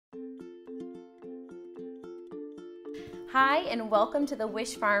Hi, and welcome to the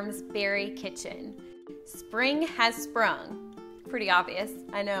Wish Farms Berry Kitchen. Spring has sprung. Pretty obvious,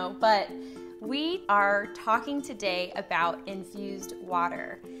 I know, but we are talking today about infused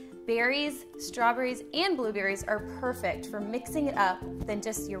water. Berries, strawberries, and blueberries are perfect for mixing it up than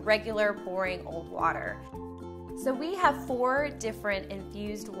just your regular boring old water. So we have 4 different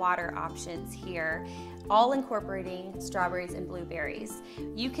infused water options here, all incorporating strawberries and blueberries.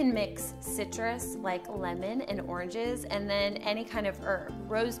 You can mix citrus like lemon and oranges, and then any kind of herb,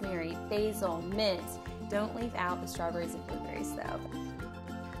 rosemary, basil, mint. Don't leave out the strawberries and blueberries though.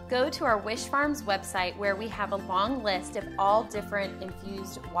 Go to our Wish Farms website where we have a long list of all different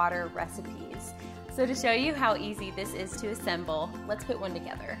infused water recipes. So to show you how easy this is to assemble, let's put one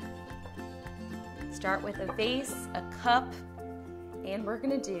together. Start with a vase, a cup, and we're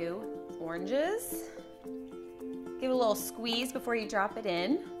gonna do oranges. Give it a little squeeze before you drop it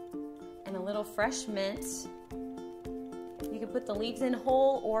in, and a little fresh mint. You can put the leaves in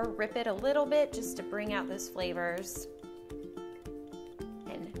whole or rip it a little bit just to bring out those flavors.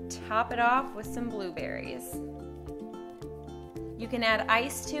 And top it off with some blueberries. You can add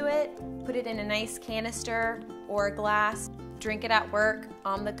ice to it, put it in a nice canister or a glass, drink it at work,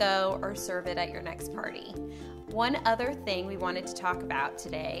 on the go, or serve it at your next party. One other thing we wanted to talk about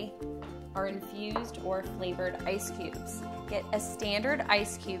today are infused or flavored ice cubes. Get a standard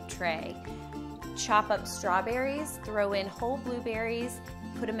ice cube tray, chop up strawberries, throw in whole blueberries,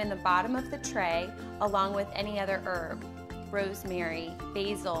 put them in the bottom of the tray along with any other herb, rosemary,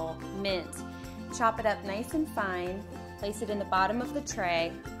 basil, mint. Chop it up nice and fine, place it in the bottom of the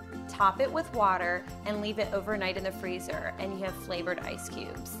tray, top it with water, and leave it overnight in the freezer, and you have flavored ice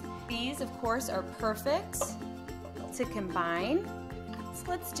cubes. These, of course, are perfect to combine. So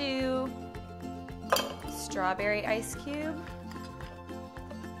let's do strawberry ice cube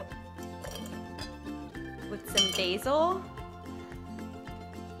with some basil.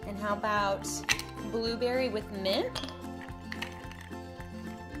 And how about blueberry with mint?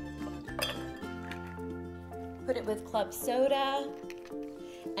 Put it with club soda.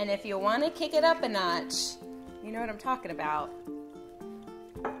 And if you want to kick it up a notch, you know what I'm talking about.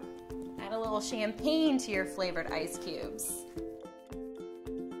 Add a little champagne to your flavored ice cubes.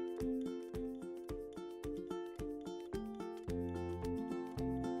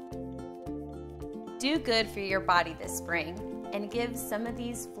 Do good for your body this spring and give some of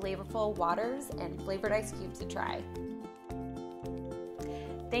these flavorful waters and flavored ice cubes a try.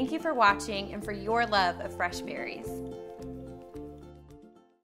 Thank you for watching and for your love of fresh berries.